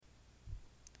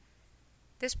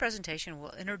This presentation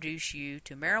will introduce you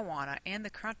to marijuana and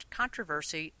the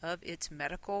controversy of its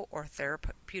medical or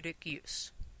therapeutic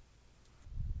use.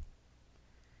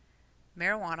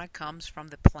 Marijuana comes from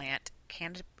the plant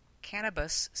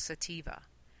Cannabis sativa.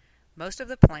 Most of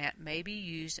the plant may be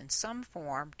used in some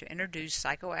form to introduce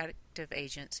psychoactive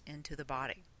agents into the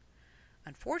body.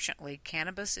 Unfortunately,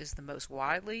 cannabis is the most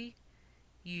widely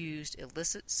used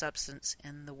illicit substance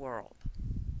in the world.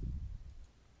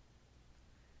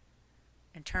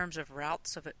 In terms of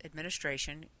routes of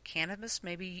administration, cannabis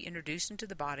may be introduced into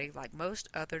the body like most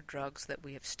other drugs that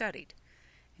we have studied,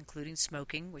 including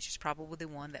smoking, which is probably the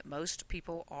one that most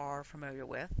people are familiar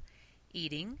with,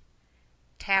 eating,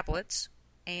 tablets,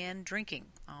 and drinking.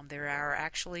 There are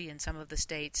actually in some of the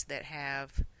states that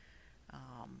have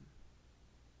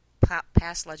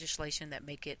passed legislation that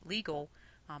make it legal.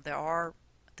 There are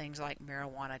things like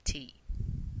marijuana tea.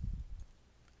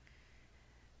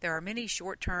 There are many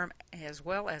short-term as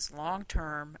well as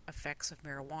long-term effects of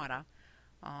marijuana.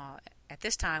 At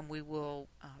this time, we will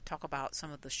talk about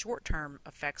some of the short-term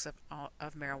effects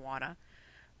of marijuana.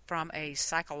 From a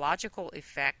psychological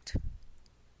effect,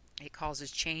 it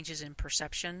causes changes in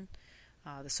perception,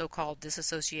 the so-called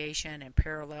disassociation and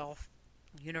parallel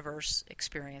universe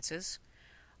experiences.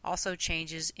 Also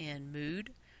changes in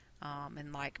mood,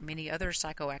 and like many other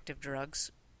psychoactive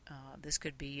drugs, this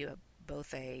could be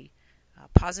both a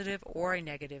positive or a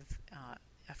negative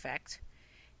effect.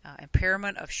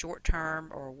 Impairment of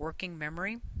short-term or working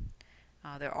memory.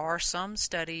 There are some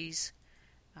studies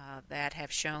that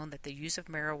have shown that the use of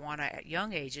marijuana at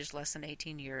young ages, less than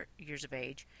 18 years of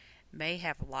age, may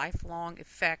have lifelong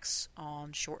effects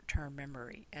on short-term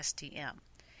memory, STM,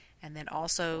 and then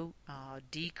also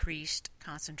decreased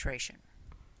concentration.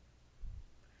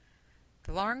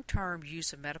 The long-term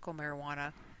use of medical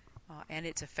marijuana and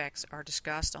its effects are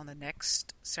discussed on the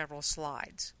next several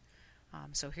slides.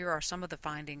 So here are some of the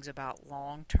findings about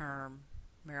long-term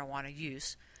marijuana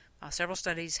use. Several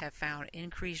studies have found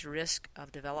increased risk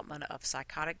of development of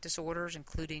psychotic disorders,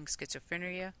 including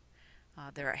schizophrenia.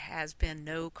 There has been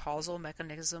no causal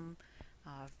mechanism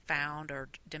found or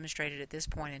demonstrated at this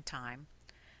point in time.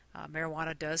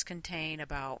 Marijuana does contain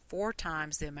about 4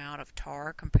 times the amount of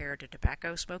tar compared to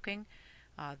tobacco smoking.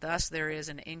 Thus, there is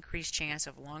an increased chance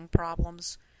of lung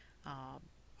problems,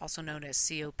 also known as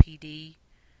COPD,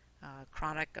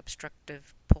 chronic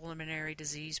obstructive pulmonary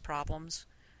disease problems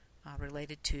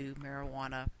related to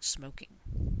marijuana smoking.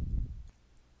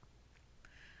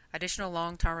 Additional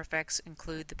long-term effects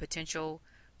include the potential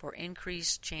for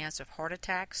increased chance of heart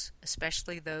attacks,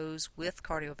 especially those with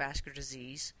cardiovascular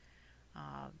disease.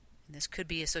 And this could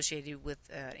be associated with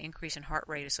an increase in heart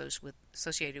rate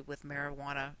associated with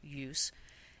marijuana use.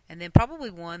 And then probably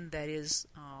one that is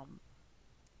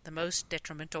the most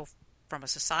detrimental from a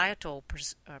societal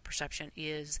perception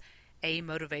is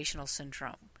amotivational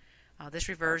syndrome. This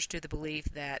refers to the belief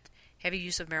that heavy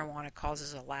use of marijuana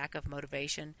causes a lack of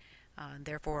motivation and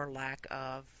therefore a lack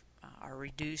of or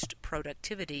reduced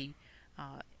productivity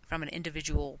from an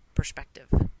individual perspective.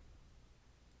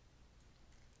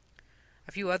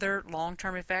 A few other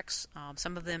long-term effects,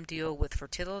 some of them deal with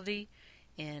fertility.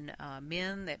 In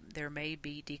men, that there may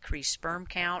be decreased sperm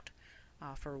count.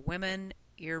 For women,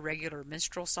 irregular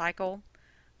menstrual cycle.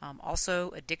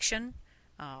 Also, addiction.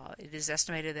 It is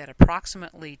estimated that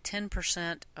approximately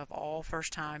 10% of all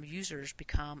first-time users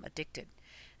become addicted.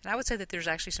 And I would say that there's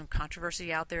actually some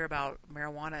controversy out there about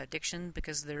marijuana addiction,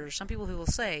 because there are some people who will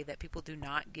say that people do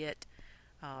not get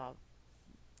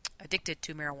addicted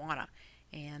to marijuana.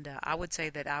 And I would say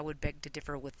that I would beg to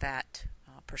differ with that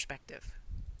perspective.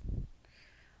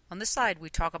 On this slide, we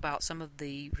talk about some of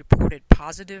the reported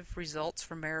positive results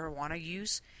from marijuana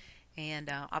use, and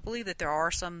I believe that there are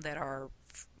some that are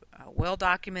well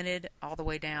documented, all the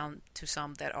way down to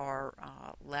some that are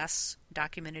less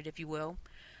documented, if you will.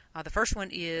 The first one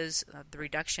is the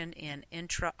reduction in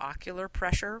intraocular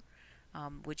pressure,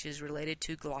 which is related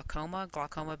to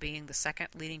glaucoma being the second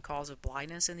leading cause of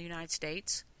blindness in the United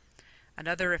States.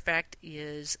 Another effect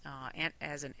is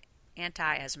as an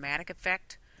anti-asthmatic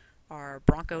effect, or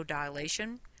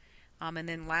bronchodilation. And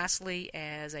then lastly,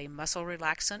 as a muscle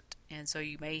relaxant. And so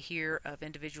you may hear of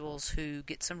individuals who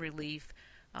get some relief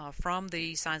from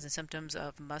the signs and symptoms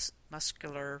of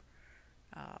multiple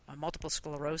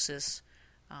sclerosis.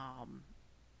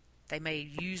 They may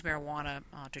use marijuana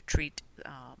to treat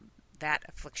that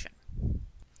affliction.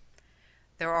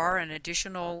 There are an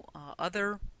additional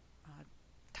other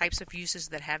types of uses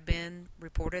that have been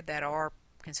reported that are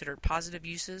considered positive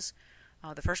uses.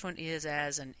 The first one is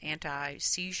as an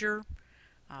anti-seizure,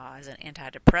 as an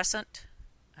antidepressant,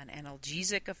 an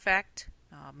analgesic effect,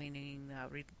 meaning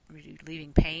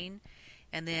relieving pain,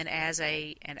 and then as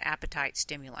an appetite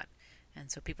stimulant. And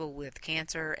so people with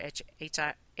cancer,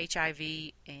 HIV,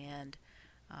 and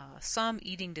some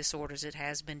eating disorders, it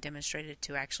has been demonstrated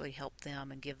to actually help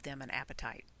them and give them an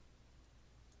appetite.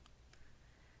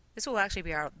 This will actually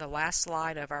be the last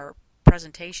slide of our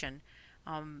presentation,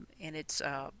 and it's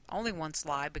only one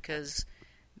slide because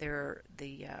the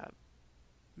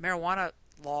marijuana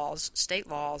laws, state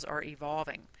laws, are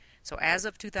evolving. So as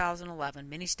of 2011,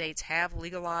 many states have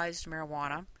legalized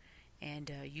marijuana, and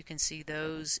you can see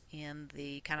those in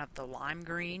the kind of the lime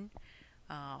green.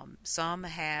 Some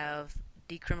have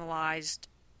decriminalized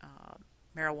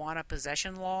marijuana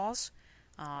possession laws.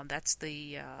 That's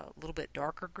the little bit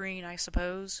darker green, I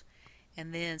suppose.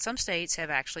 And then some states have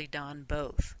actually done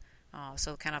both.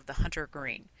 So kind of the hunter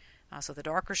green. So the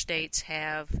darker states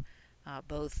have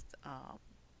both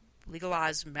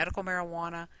legalized medical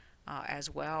marijuana as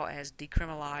well as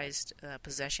decriminalized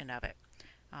possession of it.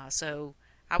 So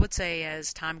I would say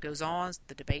as time goes on,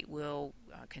 the debate will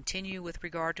continue with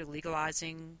regard to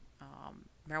legalizing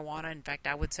marijuana. In fact,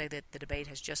 I would say that the debate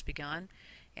has just begun.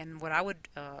 And what I would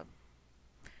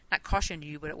not caution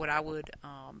you, but what I would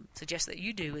suggest that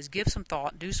you do is give some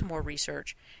thought, do some more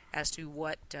research as to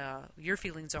what your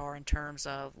feelings are in terms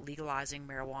of legalizing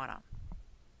marijuana.